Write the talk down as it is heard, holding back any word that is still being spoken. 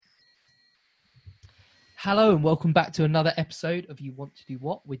Hello and welcome back to another episode of You Want to Do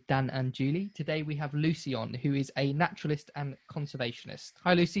What with Dan and Julie. Today we have Lucy on, who is a naturalist and conservationist.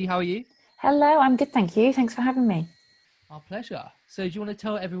 Hi Lucy, how are you? Hello, I'm good, thank you. Thanks for having me. Our pleasure. So do you want to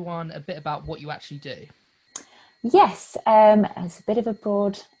tell everyone a bit about what you actually do? Yes, it's a bit of a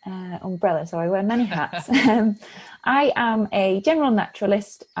broad umbrella, so I wear many hats. I am a general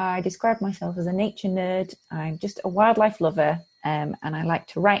naturalist. I describe myself as a nature nerd. I'm just a wildlife lover, and I like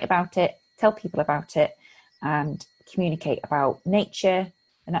to write about it, tell people about it, and communicate about nature,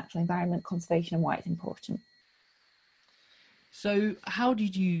 the natural environment, conservation, and why it's important. So how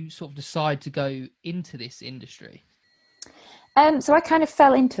did you sort of decide to go into this industry? So I kind of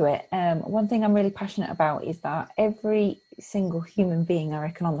fell into it. One thing I'm really passionate about is that every single human being, I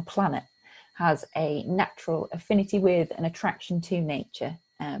reckon, on the planet has a natural affinity with and attraction to nature.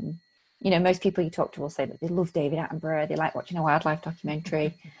 Most people you talk to will say that they love David Attenborough, they like watching a wildlife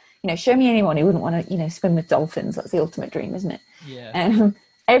documentary. Show me anyone who wouldn't want to, swim with dolphins. That's the ultimate dream, isn't it? Yeah.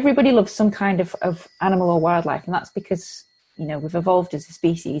 Everybody loves some kind of animal or wildlife, and that's because, we've evolved as a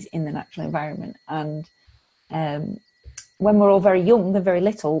species in the natural environment. And when we're all very young and very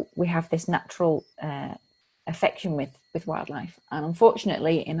little, we have this natural affection with wildlife. And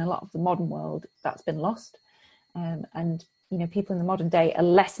unfortunately, in a lot of the modern world, that's been lost. People in the modern day are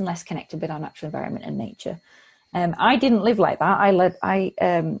less and less connected with our natural environment and nature. I didn't live like that. I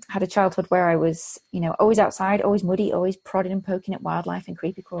had a childhood where I was, always outside, always muddy, always prodding and poking at wildlife and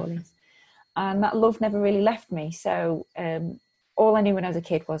creepy crawlies. And that love never really left me. So all I knew when I was a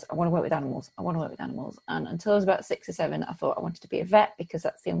kid was I want to work with animals. I want to work with animals. And until I was about 6 or 7, I thought I wanted to be a vet because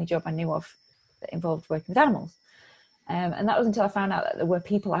that's the only job I knew of that involved working with animals. And that was until I found out that there were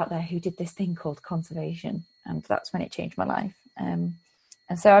people out there who did this thing called conservation. And that's when it changed my life. And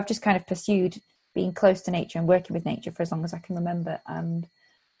so I've just kind of pursued being close to nature and working with nature for as long as I can remember. And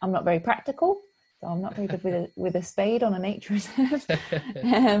I'm not very practical, so I'm not very good with a spade on a nature reserve.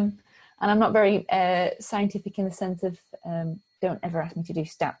 And I'm not very scientific in the sense of don't ever ask me to do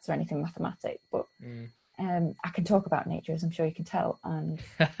stats or anything mathematic, but I can talk about nature, as I'm sure you can tell. And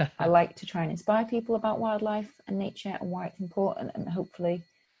I like to try and inspire people about wildlife and nature and why it's important, and hopefully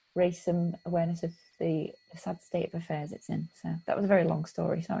raise some awareness of the sad state of affairs it's in. So that was a very long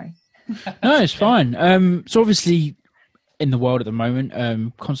story, sorry. No, it's fine. So obviously in the world at the moment,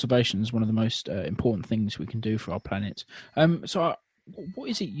 conservation is one of the most important things we can do for our planet. What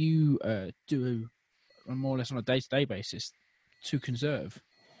is it you do more or less on a day-to-day basis to conserve?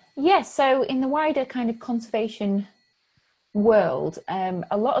 Yes, so in the wider kind of conservation world,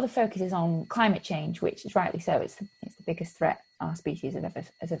 a lot of the focus is on climate change, which is rightly so. It's the biggest threat our species has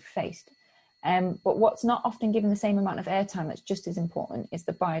ever faced. But what's not often given the same amount of airtime that's just as important is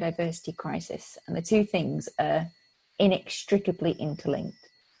the biodiversity crisis. And the two things are inextricably interlinked.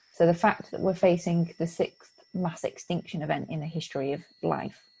 So the fact that we're facing the 6th mass extinction event in the history of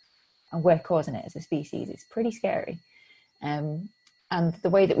life, and we're causing it as a species, it's pretty scary. And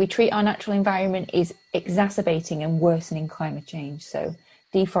the way that we treat our natural environment is exacerbating and worsening climate change. So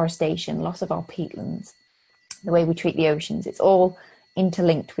deforestation, loss of our peatlands, the way we treat the oceans, it's all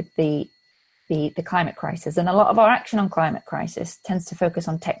interlinked with the climate crisis. And a lot of our action on climate crisis tends to focus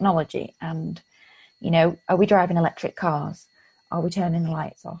on technology and, are we driving electric cars? Are we turning the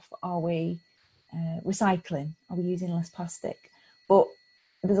lights off? Are we recycling? Are we using less plastic? But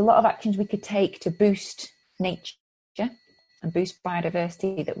there's a lot of actions we could take to boost nature and boost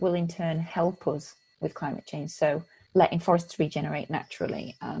biodiversity that will in turn help us with climate change. So letting forests regenerate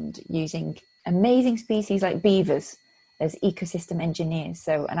naturally and using amazing species like beavers as ecosystem engineers,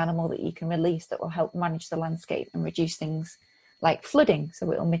 so an animal that you can release that will help manage the landscape and reduce things like flooding,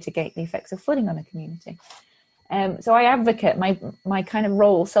 so it will mitigate the effects of flooding on a community. So I advocate, my kind of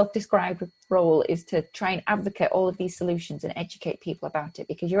role, self-described role, is to try and advocate all of these solutions and educate people about it,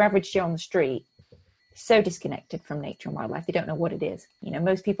 because your average Joe on the street is so disconnected from nature and wildlife, they don't know what it is.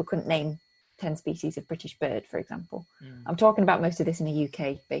 Most people couldn't name 10 species of British bird, for example. I'm talking about most of this in a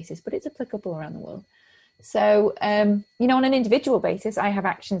UK basis, but it's applicable around the world. So, on an individual basis, I have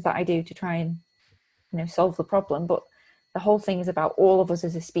actions that I do to try and, solve the problem. But the whole thing is about all of us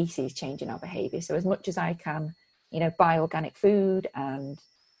as a species changing our behaviour. So as much as I can, buy organic food and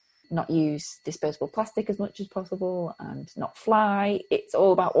not use disposable plastic as much as possible and not fly, it's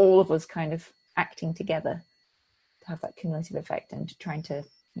all about all of us kind of acting together to have that cumulative effect and trying to,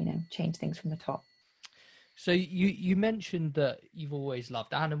 change things from the top. So you mentioned that you've always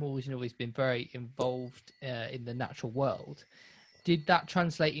loved animals and always been very involved in the natural world. Did that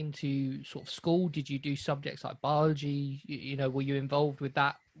translate into sort of school? Did you do subjects like biology? Were you involved with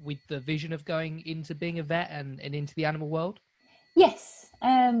that, with the vision of going into being a vet and into the animal world? Yes.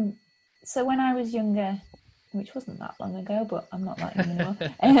 So when I was younger, which wasn't that long ago, but I'm not that young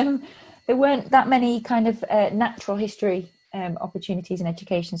anymore. There weren't that many kind of natural history opportunities in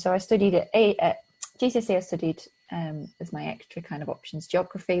education. So I studied at GCSE. I studied as my extra kind of options.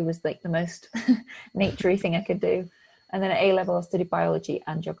 Geography was like the most naturey thing I could do. And then at A level, I studied biology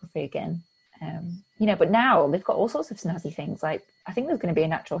and geography again. But now they've got all sorts of snazzy things. Like I think there's going to be a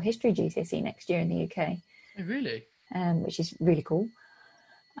natural history GCSE next year in the UK. Oh, really? Which is really cool.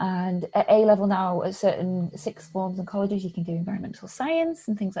 And at A level now, at certain sixth forms and colleges, you can do environmental science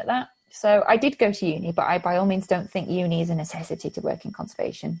and things like that. So I did go to uni, but I by all means don't think uni is a necessity to work in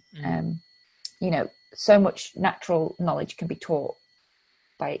conservation. So much natural knowledge can be taught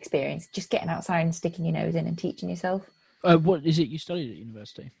by experience, just getting outside and sticking your nose in and teaching yourself. What is it you studied at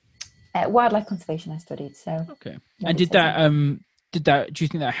university? Wildlife conservation I studied. So okay. And did that do you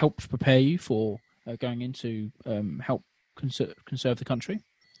think that helped prepare you for going into help conserve the country?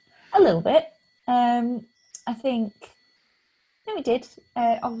 A little bit. I think it did.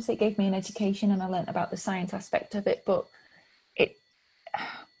 Obviously it gave me an education and I learnt about the science aspect of it, but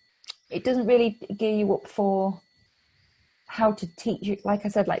it doesn't really gear you up for how to teach you, like I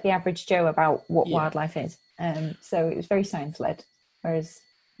said, like the average Joe about what wildlife is. So it was very science led, whereas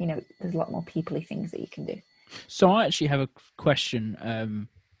there's a lot more people-y things that you can do. So I actually have a question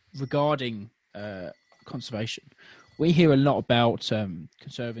regarding conservation. We hear a lot about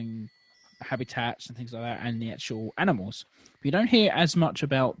conserving habitats and things like that and the actual animals. We don't hear as much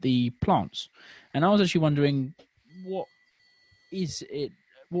about the plants. And I was actually wondering, what is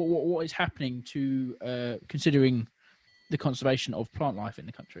happening to considering the conservation of plant life in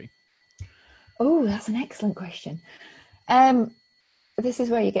the country? Oh, that's an excellent question. This is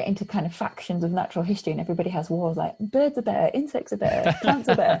where you get into kind of factions of natural history and everybody has wars like birds are better, insects are better, plants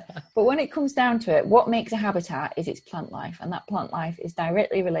are better. But when it comes down to it, what makes a habitat is its plant life. And that plant life is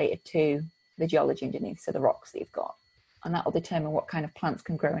directly related to the geology underneath, so the rocks that you've got. And that will determine what kind of plants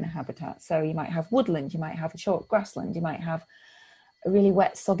can grow in a habitat. So you might have woodland, you might have a short grassland, you might have a really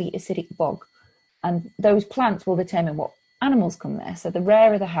wet, soggy, acidic bog. And those plants will determine what animals come there. So the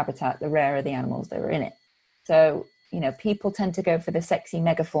rarer the habitat, the rarer the animals that are in it. So people tend to go for the sexy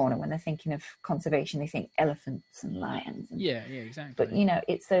megafauna when they're thinking of conservation. They think elephants and lions. Yeah, exactly. But,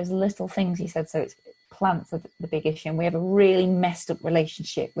 it's those little things you said. So it's plants are the big issue. And we have a really messed up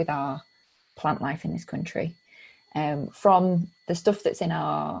relationship with our plant life in this country. From the stuff that's in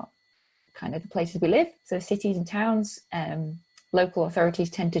our kind of the places we live. So cities and towns, local authorities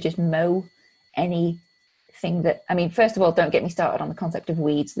tend to just mow anything that, first of all, don't get me started on the concept of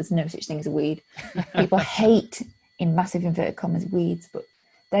weeds. There's no such thing as a weed. People hate, in massive inverted commas, weeds, but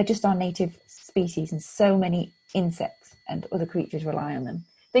they're just our native species and so many insects and other creatures rely on them.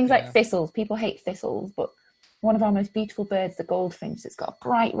 Things like thistles, people hate thistles, but one of our most beautiful birds, the goldfinch, that's got a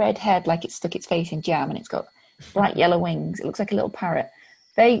bright red head like it's stuck its face in jam and it's got bright yellow wings. It looks like a little parrot.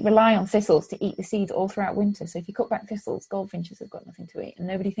 They rely on thistles to eat the seeds all throughout winter. So if you cut back thistles, goldfinches have got nothing to eat. And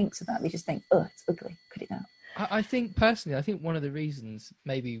nobody thinks of that. They just think, oh, it's ugly. Cut it down. I think one of the reasons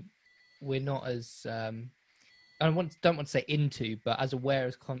maybe we're not as I don't want to say into, but as aware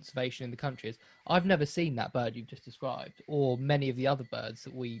as conservation in the country is, I've never seen that bird you've just described, or many of the other birds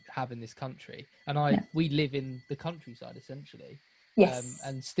that we have in this country. And we live in the countryside essentially. Yes.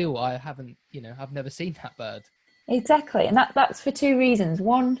 And still, I haven't, I've never seen that bird. Exactly, and that's for two reasons.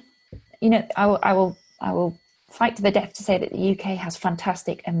 One, I will fight to the death to say that the UK has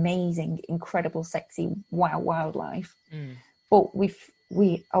fantastic, amazing, incredible, sexy, wildlife. But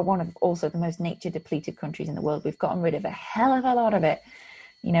we are one of also the most nature depleted countries in the world. We've gotten rid of a hell of a lot of it.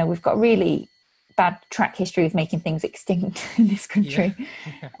 We've got really bad track history of making things extinct in this country.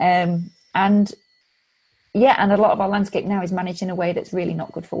 And a lot of our landscape now is managed in a way that's really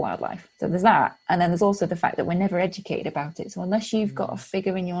not good for wildlife. So there's that. And then there's also the fact that we're never educated about it. So unless you've got a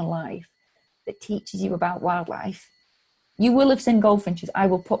figure in your life that teaches you about wildlife, you will have seen goldfinches. I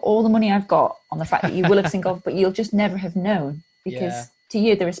will put all the money I've got on the fact that you will have seen goldfinches, but you'll just never have known because to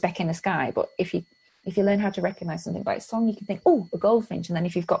you, they're a speck in the sky. But if you learn how to recognize something by its song, you can think, oh, a goldfinch. And then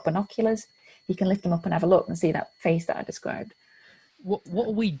if you've got binoculars, you can lift them up and have a look and see that face that I described. What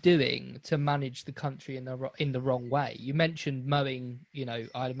are we doing to manage the country in the wrong way? You mentioned mowing,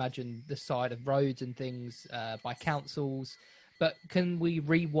 I'd imagine the side of roads and things by councils, but can we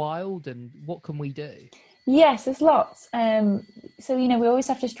rewild and what can we do? Yes, there's lots. So, we always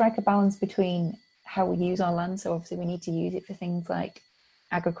have to strike a balance between how we use our land. So obviously we need to use it for things like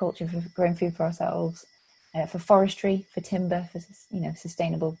agriculture, for growing food for ourselves, for forestry, for timber, for,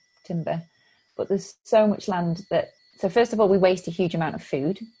 sustainable timber. But there's so much land so first of all, we waste a huge amount of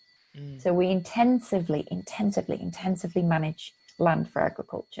food. So we intensively manage land for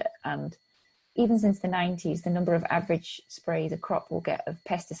agriculture. And even since the 90s, the number of average sprays a crop will get of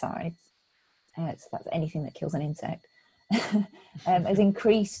pesticides, so that's anything that kills an insect, has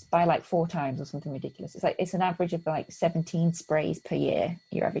increased by like 4 times or something ridiculous. It's an average of like 17 sprays per year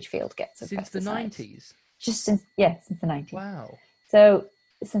your average field gets of since pesticides. the 90s. Just since the 90s. Wow. So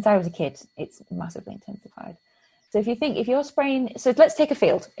since I was a kid, it's massively intensified. So if you're spraying, so let's take a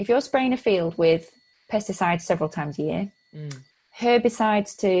field. If you're spraying a field with pesticides several times a year,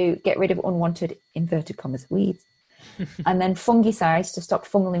 herbicides to get rid of unwanted, inverted commas, weeds, and then fungicides to stop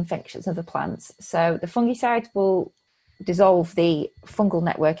fungal infections of the plants. So the fungicides will dissolve the fungal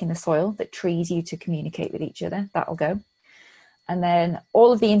network in the soil that trees use to communicate with each other. That'll go. And then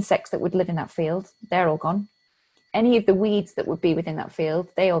all of the insects that would live in that field, they're all gone. Any of the weeds that would be within that field,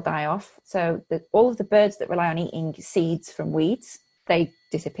 they all die off. So all of the birds that rely on eating seeds from weeds, they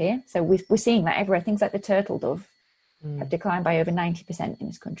disappear. So we're seeing that everywhere. Things like the turtle dove have declined by over 90% in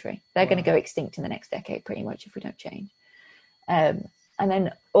this country. They're going to go extinct in the next decade, pretty much, if we don't change. And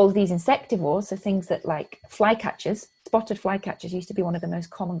then all of these insectivores, so things that like flycatchers, spotted flycatchers used to be one of the most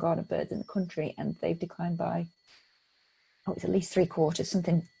common garden birds in the country, and they've declined by, it's at least 3/4,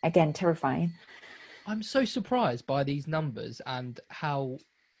 something, again, terrifying. I'm so surprised by these numbers and how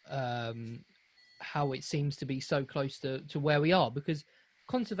it seems to be so close to where we are, because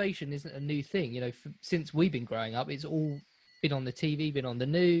conservation isn't a new thing. You know, since we've been growing up, it's all been on the TV, been on the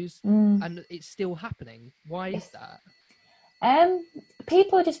news, and it's still happening. Why is that?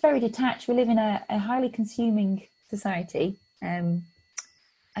 People are just very detached. We live in a highly consuming society.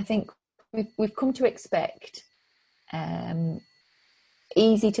 I think we've come to expect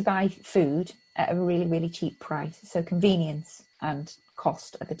easy to buy food at a really, really cheap price. So convenience and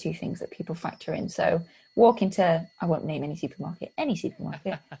cost are the 2 things that people factor in. So walk into, I won't name any supermarket, and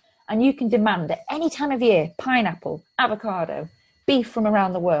you can demand at any time of year, pineapple, avocado, beef from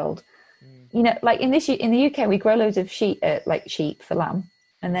around the world. You know, like in the UK, we grow loads of sheep for lamb,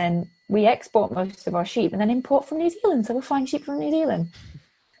 and then we export most of our sheep and then import from New Zealand. So we'll find sheep from New Zealand.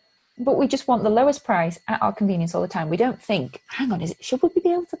 But we just want the lowest price at our convenience all the time. We don't think, hang on, should we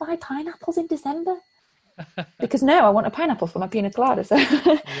be able to buy pineapples in December? Because no, I want a pineapple for my pina colada. So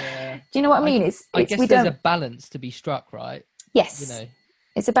yeah. Do you know what I mean? I guess there's a balance to be struck, right? Yes. You know,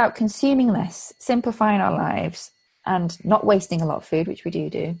 it's about consuming less, simplifying our lives, and not wasting a lot of food, which we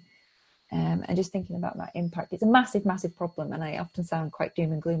do. And just thinking about that impact. It's a massive, massive problem, and I often sound quite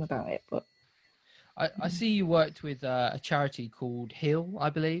doom and gloom about it. But I see you worked with a charity called Heal,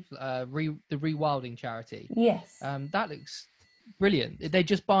 I believe, the rewilding charity. Yes. That looks brilliant. They're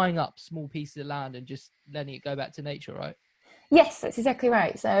just buying up small pieces of land and just letting it go back to nature, right? Yes, that's exactly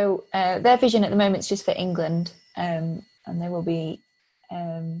right. So their vision at the moment is just for England, and they will be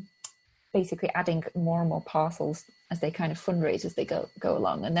basically adding more and more parcels as they kind of fundraise as they go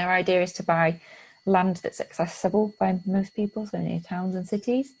along. And their idea is to buy land that's accessible by most people, so near towns and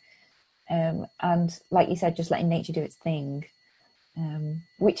cities. And like you said, just letting nature do its thing,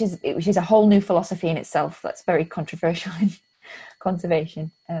 which is a whole new philosophy in itself. That's very controversial in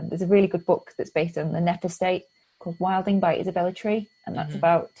conservation. There's a really good book that's based on the Knepp estate called Wilding by Isabella Tree, and that's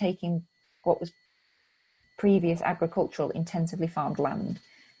about taking what was previous agricultural intensively farmed land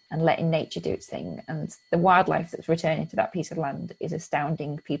and letting nature do its thing. And the wildlife that's returning to that piece of land is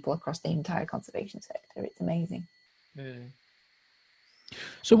astounding people across the entire conservation sector. It's amazing. Really?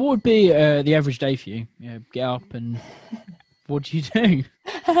 So what would be the average day for you? You know, get up and what do you do?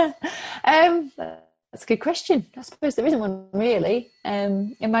 That's a good question. I suppose there isn't one really.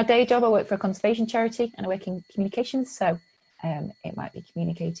 In my day job, I work for a conservation charity and I work in communications. So it might be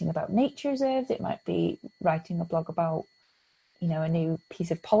communicating about nature reserves. It might be writing a blog about, you know, a new piece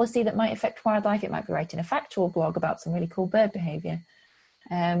of policy that might affect wildlife. It might be writing a factual blog about some really cool bird behaviour.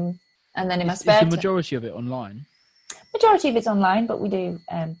 And then in my spare time... Is the majority of it online? Majority of it's online, but we do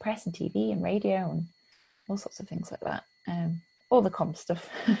press and TV and radio and all sorts of things like that. All the comp stuff.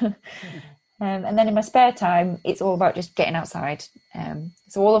 And then in my spare time, it's all about just getting outside.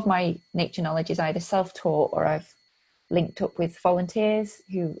 So all of my nature knowledge is either self-taught or I've linked up with volunteers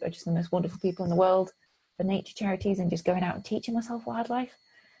who are just the most wonderful people in the world for nature charities and just going out and teaching myself wildlife.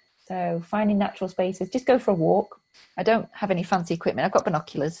 So finding natural spaces, just go for a walk. I don't have any fancy equipment. I've got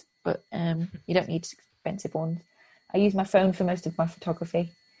binoculars, but you don't need expensive ones. I use my phone for most of my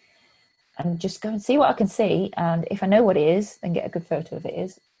photography and just go and see what I can see. And if I know what it is, then get a good photo of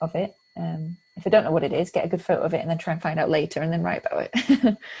it. If I don't know what it is, get a good photo of it and then try and find out later and then write about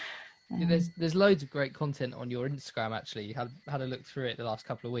it. Yeah, there's loads of great content on your Instagram, actually. You had a look through it the last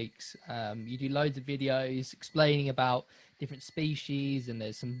couple of weeks. You do loads of videos explaining about different species, and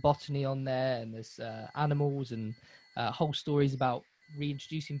there's some botany on there, and there's animals and whole stories about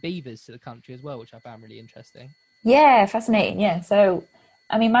reintroducing beavers to the country as well, which I found really interesting. Yeah, fascinating. Yeah. So,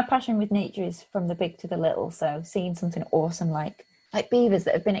 I mean, my passion with nature is from the big to the little. So seeing something awesome like beavers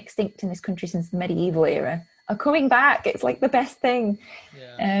that have been extinct in this country since the medieval era are coming back. It's like the best thing.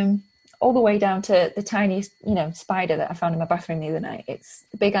 Yeah. All the way down to the tiniest, spider that I found in my bathroom the other night. It's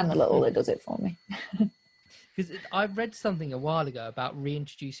the big and the little that does it for me. Because I read something a while ago about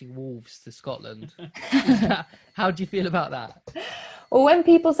reintroducing wolves to Scotland. How do you feel about that? Well, when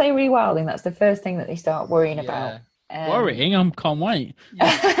people say rewilding, that's the first thing that they start worrying about. Worrying? I can't wait.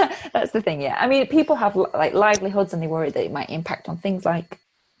 That's the thing, yeah. I mean, people have like livelihoods and they worry that it might impact on things like,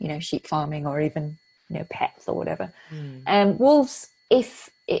 sheep farming or even, pets or whatever. Wolves, if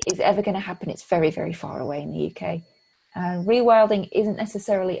it is ever going to happen, it's very, very far away in the UK. Rewilding isn't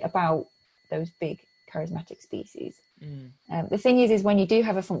necessarily about those big charismatic species. The thing is when you do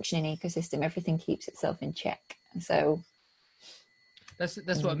have a functioning ecosystem, everything keeps itself in check. And so that's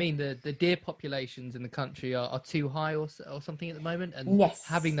what I mean. The deer populations in the country are too high or something at the moment, and yes,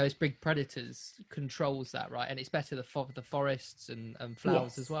 having those big predators controls that, right? And it's better for the forests and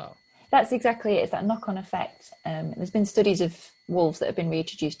flowers as well. That's exactly it. It's that knock-on effect. There's been studies of wolves that have been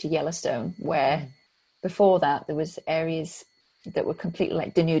reintroduced to Yellowstone, where before that there was areas that were completely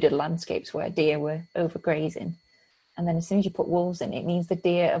like denuded landscapes where deer were overgrazing. And then as soon as you put wolves in, it means the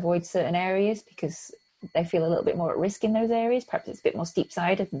deer avoid certain areas because they feel a little bit more at risk in those areas. Perhaps it's a bit more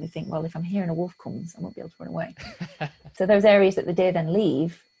steep-sided and they think, well, if I'm here and a wolf comes, I won't be able to run away. So those areas that the deer then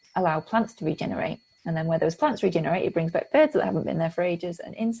leave allow plants to regenerate. And then where those plants regenerate, it brings back birds that haven't been there for ages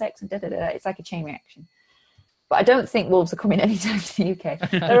and insects and da-da-da. It's like a chain reaction. But I don't think wolves are coming anytime to the UK.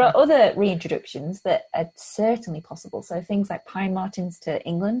 There are other reintroductions that are certainly possible. So things like pine martens to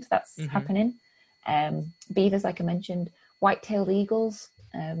England, that's happening. Beavers, like I mentioned, white-tailed eagles,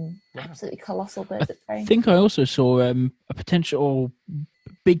 absolutely colossal birds of prey. I think I also saw a potential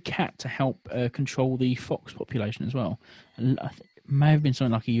big cat to help control the fox population as well. And I think it may have been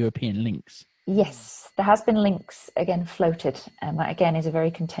something like a European lynx. Yes, there has been lynx again floated. That again is a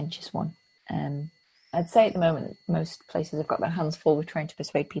very contentious one. I'd say at the moment most places have got their hands full with trying to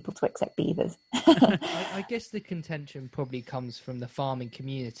persuade people to accept beavers. I guess the contention probably comes from the farming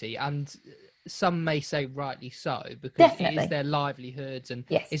community, and some may say rightly so, because it is their livelihoods, and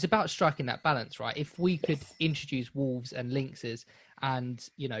it's about striking that balance, right? If we could introduce wolves and lynxes and,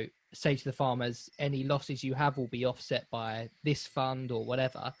 say to the farmers, any losses you have will be offset by this fund or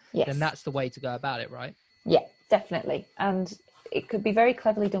whatever, then that's the way to go about it, right? Yeah, definitely. And it could be very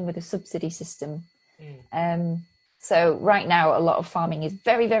cleverly done with a subsidy system. So right now, a lot of farming is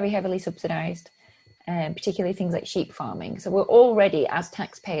very, very heavily subsidized, particularly things like sheep farming. So we're already, as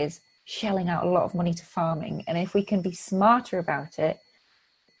taxpayers, shelling out a lot of money to farming. And if we can be smarter about it,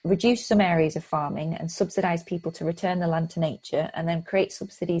 reduce some areas of farming and subsidize people to return the land to nature, and then create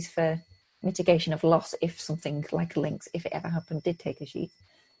subsidies for mitigation of loss if something like a lynx, if it ever happened, did take a sheep.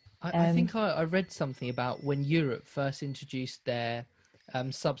 I think I read something about when Europe first introduced their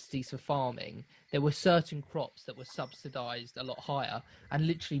subsidies for farming, there were certain crops that were subsidized a lot higher, and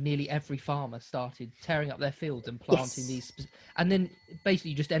literally nearly every farmer started tearing up their fields and planting these, and then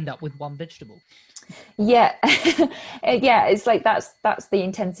basically you just end up with one vegetable. Yeah, it's like that's the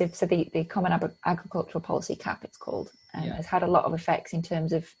intensive. So the Common Agricultural Policy CAP, it's called, has had a lot of effects in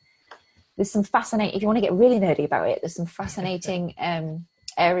terms of. There's some fascinating. If you want to get really nerdy about it, there's some fascinating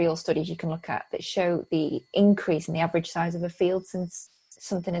aerial studies you can look at that show the increase in the average size of a field since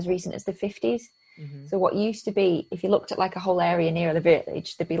something as recent as the 50s. So what used to be, if you looked at like a whole area near the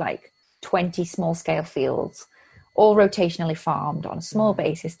village, there'd be like 20 small scale fields, all rotationally farmed on a small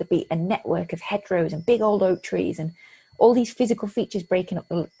basis. There'd be a network of hedgerows and big old oak trees and all these physical features breaking up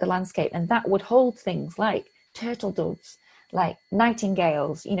the landscape. And that would hold things like turtle doves, like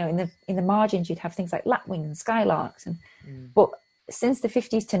nightingales, in the margins, you'd have things like lapwings and skylarks. But since the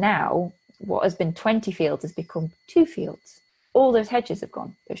 50s to now, what has been 20 fields has become 2 fields. All those hedges have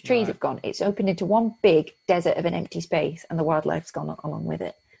gone, those trees have gone. It's opened into one big desert of an empty space, and the wildlife's gone along with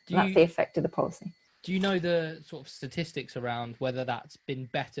it. That's the effect of the policy. Do you know the sort of statistics around whether that's been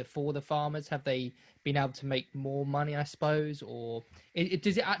better for the farmers? Have they been able to make more money, I suppose? Or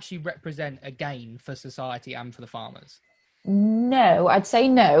does it actually represent a gain for society and for the farmers? No, I'd say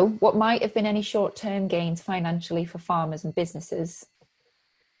no. What might have been any short-term gains financially for farmers and businesses,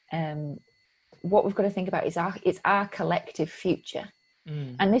 what we've got to think about is our collective future.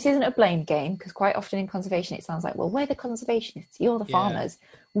 And this isn't a blame game, because quite often in conservation it sounds like, well, we're the conservationists, you're the farmers.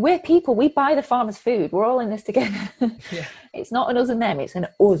 We're people, we buy the farmers' food, we're all in this together. It's not an us and them, it's an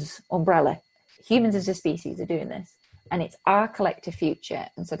us umbrella. Humans as a species are doing this. and it's our collective future.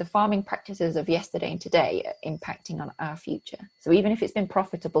 And so the farming practices of yesterday and today are impacting on our future. So even if it's been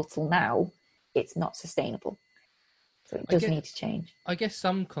profitable till now, it's not sustainable. So it does need to change. I guess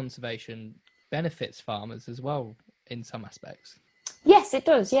some conservation benefits farmers as well in some aspects. Yes, it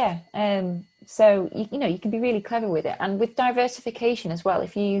does. Yeah. So you know, you can be really clever with it, and with diversification as well.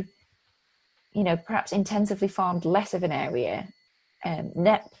 If you perhaps intensively farmed less of an area,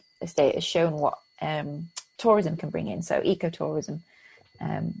 NEP estate has shown what tourism can bring in. So ecotourism.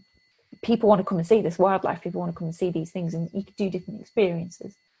 People want to come and see this wildlife. People want to come and see these things, and you could do different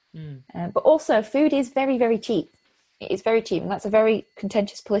experiences. But also, food is very, very cheap. It is very cheap, and that's a very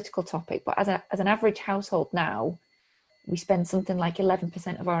contentious political topic. But as an average household now, we spend something like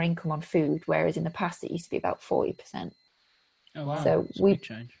 11% of our income on food, whereas in the past it used to be about 40%. Oh, wow. So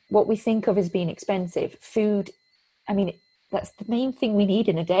what we think of as being expensive, food, I mean, that's the main thing we need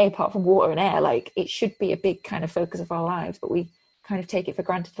in a day, apart from water and air. Like, it should be a big kind of focus of our lives, but we kind of take it for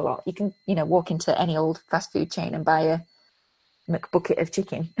granted a lot. You can, walk into any old fast food chain and buy a McBucket of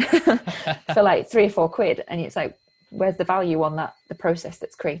chicken for like £3 or £4, and it's like, where's the value on that? The process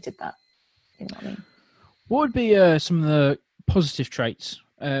that's created that. You know what I mean? What would be some of the positive traits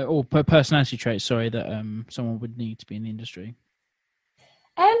or personality traits, that someone would need to be in the industry?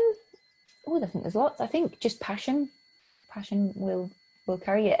 I think there's lots. I think just passion will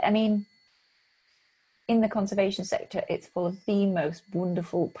carry it. I mean, in the conservation sector, it's full of the most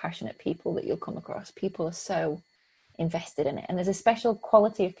wonderful, passionate people that you'll come across. People are so invested in it, and there's a special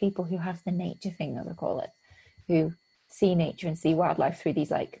quality of people who have the nature thing, as I call it, who see nature and see wildlife through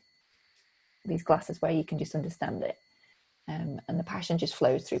these glasses where you can just understand it, and the passion just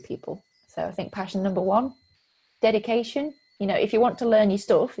flows through people. So I think passion, number one. Dedication. If you want to learn your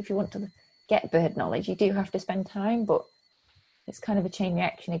stuff, if you want to get bird knowledge, you do have to spend time, but it's kind of a chain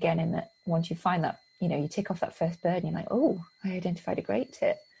reaction again, in that once you find that, you tick off that first bird and you're like, oh, I identified a great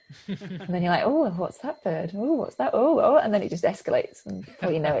tit. And then you're like, oh, what's that bird? Oh, what's that? Oh, and then it just escalates, and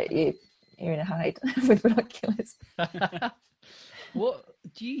before you know it, you're in a hide with binoculars. What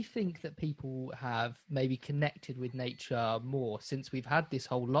do you think that people have maybe connected with nature more since we've had this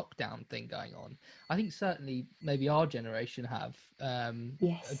whole lockdown thing going on? I think certainly maybe our generation have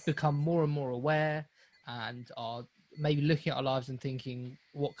become more and more aware, and are maybe looking at our lives and thinking,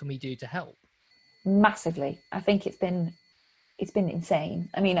 what can we do to help? Massively. I think it's been insane.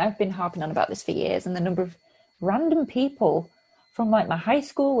 I mean, I've been harping on about this for years, and the number of random people from like my high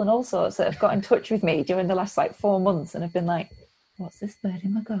school and all sorts that have got in touch with me during the last 4 months and have been like, what's this bird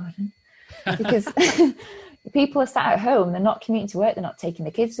in my garden? Because people are sat at home, they're not commuting to work, they're not taking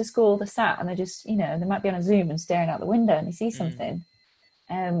the kids to school, they're sat and they're just, they might be on a Zoom and staring out the window and they see something.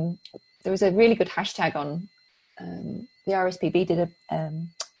 There was a really good hashtag on the RSPB did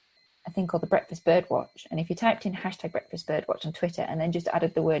a thing called the Breakfast Birdwatch, and if you typed in hashtag Breakfast Birdwatch on Twitter and then just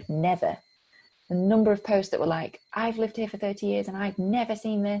added the word never, the number of posts that were like, I've lived here for 30 years and I've never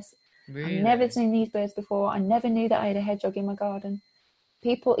seen this. Really? I've never seen these birds before. I never knew that I had a hedgehog in my garden.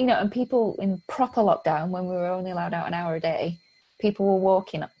 People, and people in proper lockdown, when we were only allowed out an hour a day, people were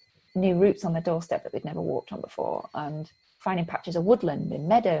walking up new routes on their doorstep that they'd never walked on before, and finding patches of woodland and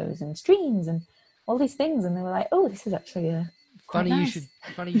meadows and streams and all these things. And they were like, oh, this is actually funny nice.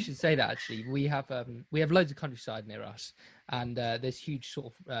 You should say that. Actually, we have loads of countryside near us, and there's huge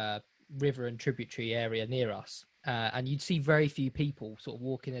sort of river and tributary area near us. And you'd see very few people sort of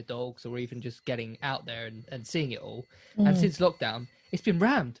walking their dogs or even just getting out there and seeing it all. And since lockdown, it's been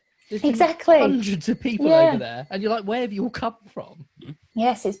rammed. There's been exactly hundreds of people over there, and you're like, where have you all come from?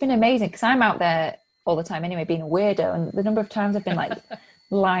 Yes, it's been amazing, because I'm out there all the time anyway, being a weirdo, and the number of times I've been like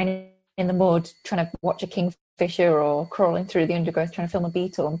lying in the mud trying to watch a kingfisher, or crawling through the undergrowth trying to film a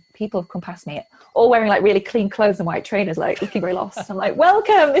beetle, and people have come past me all wearing like really clean clothes and white trainers, like looking very lost. I'm like,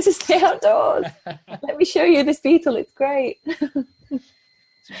 welcome, this is the outdoors, let me show you this beetle, it's great.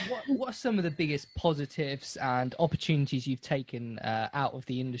 So what are some of the biggest positives and opportunities you've taken out of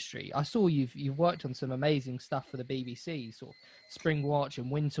the industry? I saw you've worked on some amazing stuff for the BBC, sort of Spring Watch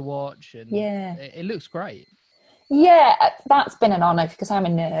and Winter Watch, and it looks great. Yeah, that's been an honour, because I'm a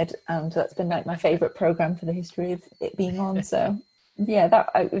nerd, and that's been like my favourite programme for the history of it being on. So yeah,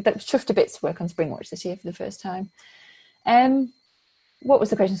 that was chuffed to bits to work on Spring Watch this year for the first time. What was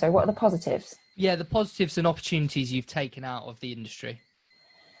the question? Sorry, what are the positives? Yeah, the positives and opportunities you've taken out of the industry.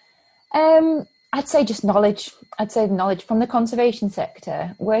 I'd say just knowledge. I'd say knowledge from the conservation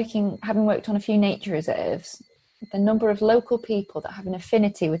sector, having worked on a few nature reserves, the number of local people that have an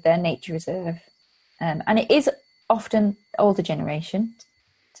affinity with their nature reserve. And it is often older generation,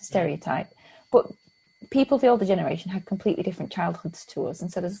 to stereotype, but people of the older generation had completely different childhoods to us.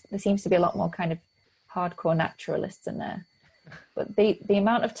 And so there seems to be a lot more kind of hardcore naturalists in there. But the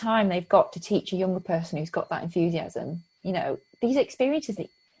amount of time they've got to teach a younger person who's got that enthusiasm, you know, these experiences that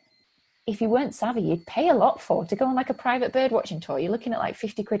if you weren't savvy, you'd pay a lot for to go on like a private bird watching tour. You're looking at like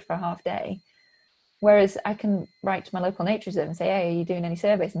 50 quid for a half day. Whereas I can write to my local nature reserve and say, hey, are you doing any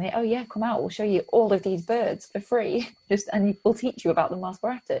surveys? And they, oh yeah, come out, we'll show you all of these birds for free. And we'll teach you about them whilst we're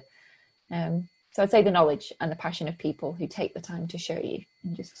at it. So I'd say the knowledge and the passion of people who take the time to show you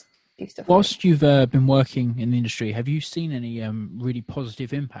and just do stuff. Whilst you've been working in the industry, have you seen any really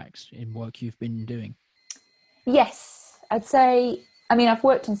positive impacts in work you've been doing? Yes, I'd say, I mean, I've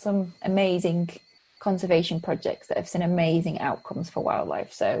worked on some amazing conservation projects that have seen amazing outcomes for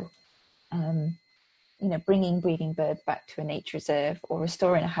wildlife. So, you know, bringing breeding birds back to a nature reserve or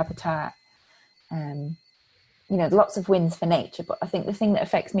restoring a habitat, you know, lots of wins for nature. But I think the thing that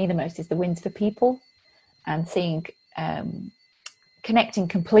affects me the most is the wins for people, and seeing, connecting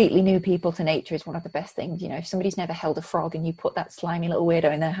completely new people to nature is one of the best things. You know, if somebody's never held a frog and you put that slimy little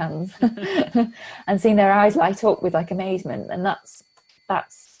weirdo in their hands and seeing their eyes light up with like amazement, and that's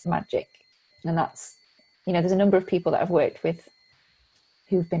magic. And that's, you know, there's a number of people that I've worked with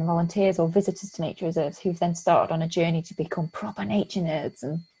who've been volunteers or visitors to nature reserves who've then started on a journey to become proper nature nerds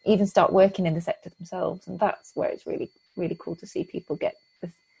and even start working in the sector themselves. And that's where it's really, really cool to see people get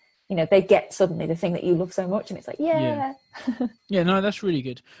the, you know, they get suddenly the thing that you love so much, and it's like, yeah. Yeah, no, that's really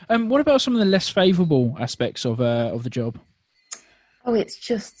good. What about some of the less favourable aspects of the job? Oh, it's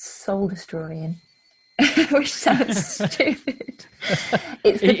just soul destroying. Which sounds stupid.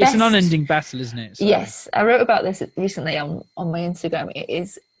 It's an unending battle, isn't it? So. Yes, I wrote about this recently on my Instagram.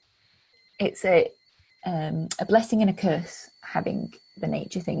 It's a blessing and a curse having the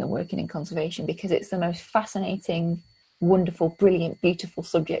nature thing and working in conservation, because it's the most fascinating, wonderful, brilliant, beautiful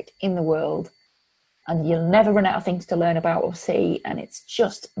subject in the world, and you'll never run out of things to learn about or see, and it's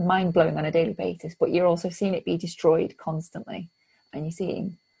just mind-blowing on a daily basis. But you're also seeing it be destroyed constantly, and you're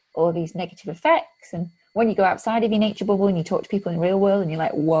seeing all these negative effects. And when you go outside of your nature bubble and you talk to people in the real world, and you're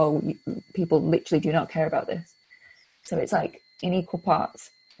like, whoa, people literally do not care about this. So it's like in equal parts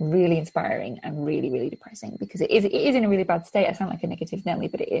really inspiring and really, really depressing, because it is in a really bad state. I sound like a negative Nelly,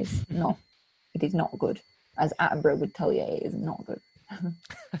 but it is not good. As Attenborough would tell you, it is not good.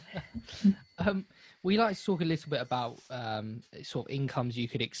 We like to talk a little bit about sort of incomes you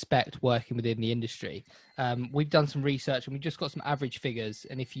could expect working within the industry. We've done some research and we've just got some average figures,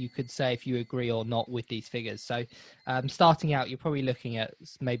 and if you could say if you agree or not with these figures. So starting out, you're probably looking at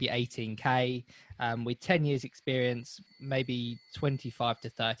maybe 18k with 10 years experience, maybe 25 to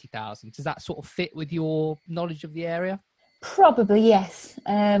 30,000. Does that sort of fit with your knowledge of the area? Probably, yes.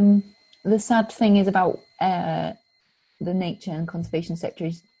 The sad thing is about the nature and conservation sector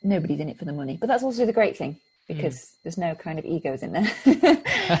is nobody's in it for the money, but that's also the great thing, because there's no kind of egos in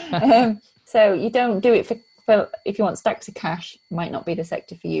there. So you don't do it for if you want stacks of cash, might not be the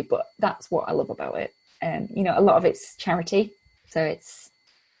sector for you, but that's what I love about it. You know, a lot of it's charity, so it's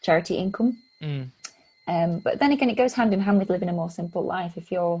charity income. But then again, it goes hand in hand with living a more simple life.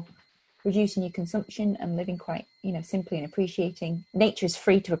 If you're reducing your consumption and living quite, you know, simply and appreciating nature is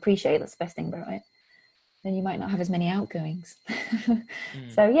free to appreciate, that's the best thing about it, then you might not have as many outgoings.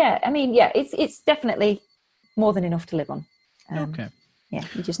 So yeah, I mean, yeah, it's definitely more than enough to live on. Okay. Yeah,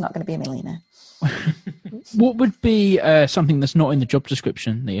 you're just not going to be a millionaire. What would be something that's not in the job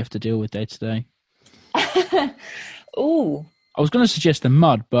description that you have to deal with day to day? Ooh. I was going to suggest the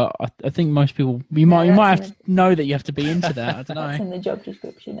mud, but I think most people, you might have to know that you have to be into that. I don't know. That's in the job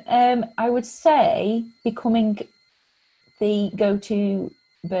description. I would say becoming the go-to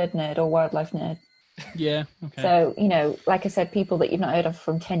bird nerd or wildlife nerd. Yeah. Okay. So, you know, like I said, people that you've not heard of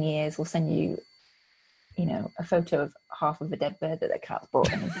from 10 years will send you, you know, a photo of half of a dead bird that their cat's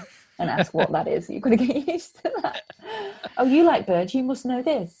brought in and ask what that is. You've got to get used to that. Oh, you like birds? You must know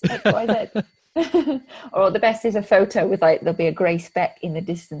this. X, Y, Z. Or the best is a photo with like, there'll be a grey speck in the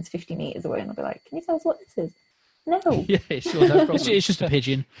distance 50 metres away, and they'll be like, can you tell us what this is? No. Yeah, sure, no problem. It's just a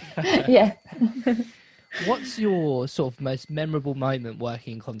pigeon. Yeah. What's your sort of most memorable moment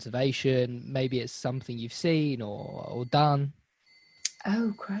working in conservation? Maybe it's something you've seen or done.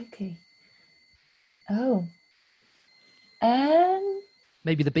 Oh, crikey. Oh.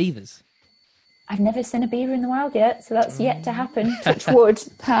 Maybe the beavers. I've never seen a beaver in the wild yet, so that's yet to happen. Touch wood,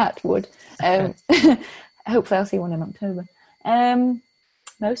 pat wood. Hopefully I'll see one in October.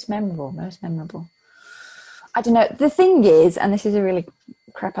 Most memorable. I don't know. The thing is, and this is a really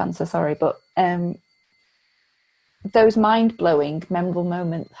crap answer, sorry, but those mind-blowing, memorable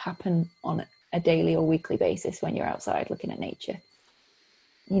moments happen on a daily or weekly basis when you're outside looking at nature.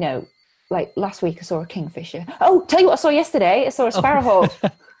 You know, like last week I saw a kingfisher. Oh, tell you what I saw yesterday. I saw a sparrowhawk.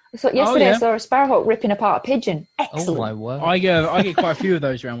 So yesterday yeah. I saw a sparrowhawk ripping apart a pigeon. Excellent. Oh my word! I get quite a few of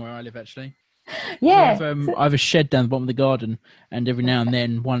those around where I live, actually. Yeah. I have a shed down the bottom of the garden, and every now and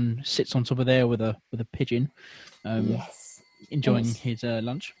then one sits on top of there with a pigeon, Yes. enjoying his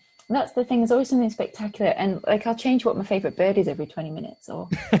lunch. That's the thing. There's always something spectacular, and like I'll change what my favourite bird is every 20 minutes, or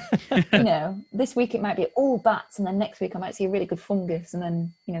this week it might be all bats, and then next week I might see a really good fungus, and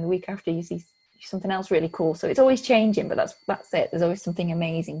then the week after you see something else really cool. So it's always changing, but that's it. There's always something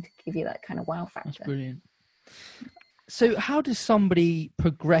amazing to give you that kind of wow factor. That's brilliant. So how does somebody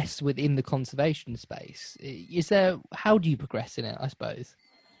progress within the conservation space? How do you progress in it, I suppose?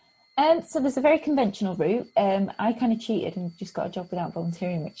 So there's a very conventional route. I kind of cheated and just got a job without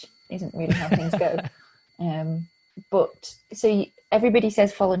volunteering, which isn't really how things go. But everybody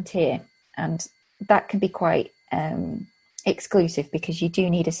says volunteer, and that can be quite exclusive because you do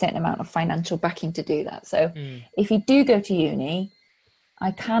need a certain amount of financial backing to do that. So if you do go to uni,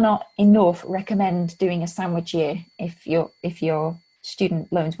 I cannot enough recommend doing a sandwich year if your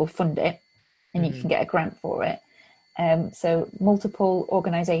student loans will fund it and you can get a grant for it. So multiple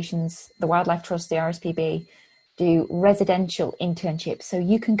organisations, the Wildlife Trust, the RSPB, do residential internships. So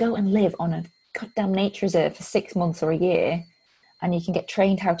you can go and live on a goddamn nature reserve for 6 months or a year, and you can get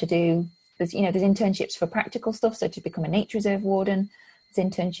trained how to do. There's internships for practical stuff, so to become a nature reserve warden. There's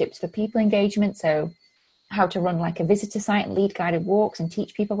internships for people engagement, so how to run like a visitor site and lead guided walks and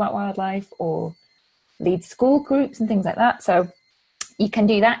teach people about wildlife, or lead school groups and things like that. So you can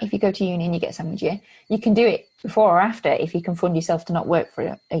do that if you go to uni and you get a sandwich year. You can do it before or after if you can fund yourself to not work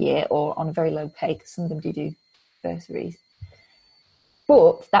for a year or on a very low pay, because some of them do bursaries.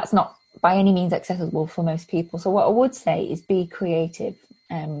 But that's not by any means accessible for most people. So what I would say is be creative.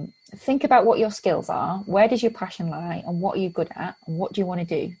 Think about what your skills are, where does your passion lie, and what are you good at, and what do you want to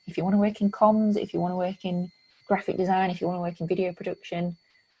do? If you want to work in comms, if you want to work in graphic design, if you want to work in video production,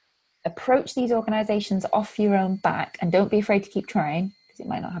 approach these organisations off your own back, and don't be afraid to keep trying, because it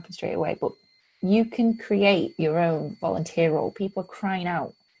might not happen straight away, but you can create your own volunteer role. People are crying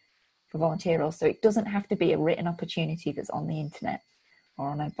out for volunteer roles, so it doesn't have to be a written opportunity that's on the internet or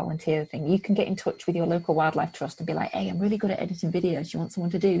on a volunteer thing. You can get in touch with your local wildlife trust and be like, hey, I'm really good at editing videos. You want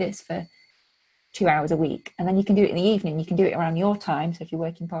someone to do this for 2 hours a week? And then you can do it in the evening. You can do it around your time. So if you're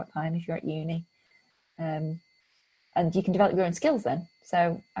working part-time, if you're at uni, and you can develop your own skills then.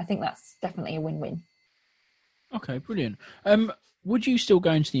 So I think that's definitely a win-win. Okay, brilliant. Would you still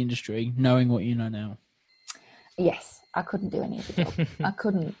go into the industry knowing what you know now? Yes, I couldn't do any of the job. I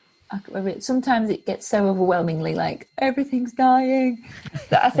couldn't. Sometimes it gets so overwhelmingly like everything's dying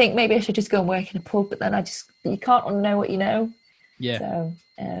that I think maybe I should just go and work in a pub, but then you can't unknow what you know. Yeah. So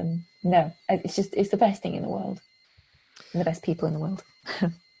no, it's the best thing in the world and the best people in the world.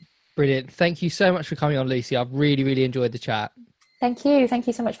 Brilliant. Thank you so much for coming on, Lucy. I've really, really enjoyed the chat. Thank you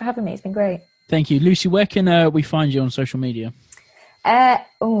so much for having me. It's been great. Thank you, Lucy. Where can we find you on social media? I'm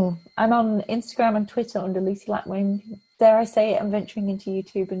on Instagram and Twitter under Lucy Lapwing. Dare I say it, I'm venturing into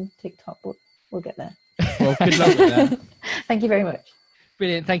YouTube and TikTok, but we'll get there. Well, good luck with that. Thank you very much.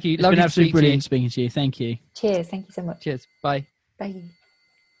 Brilliant. Thank you. It's been absolutely brilliant speaking to you. Thank you. Cheers. Thank you so much. Cheers. Bye. Bye.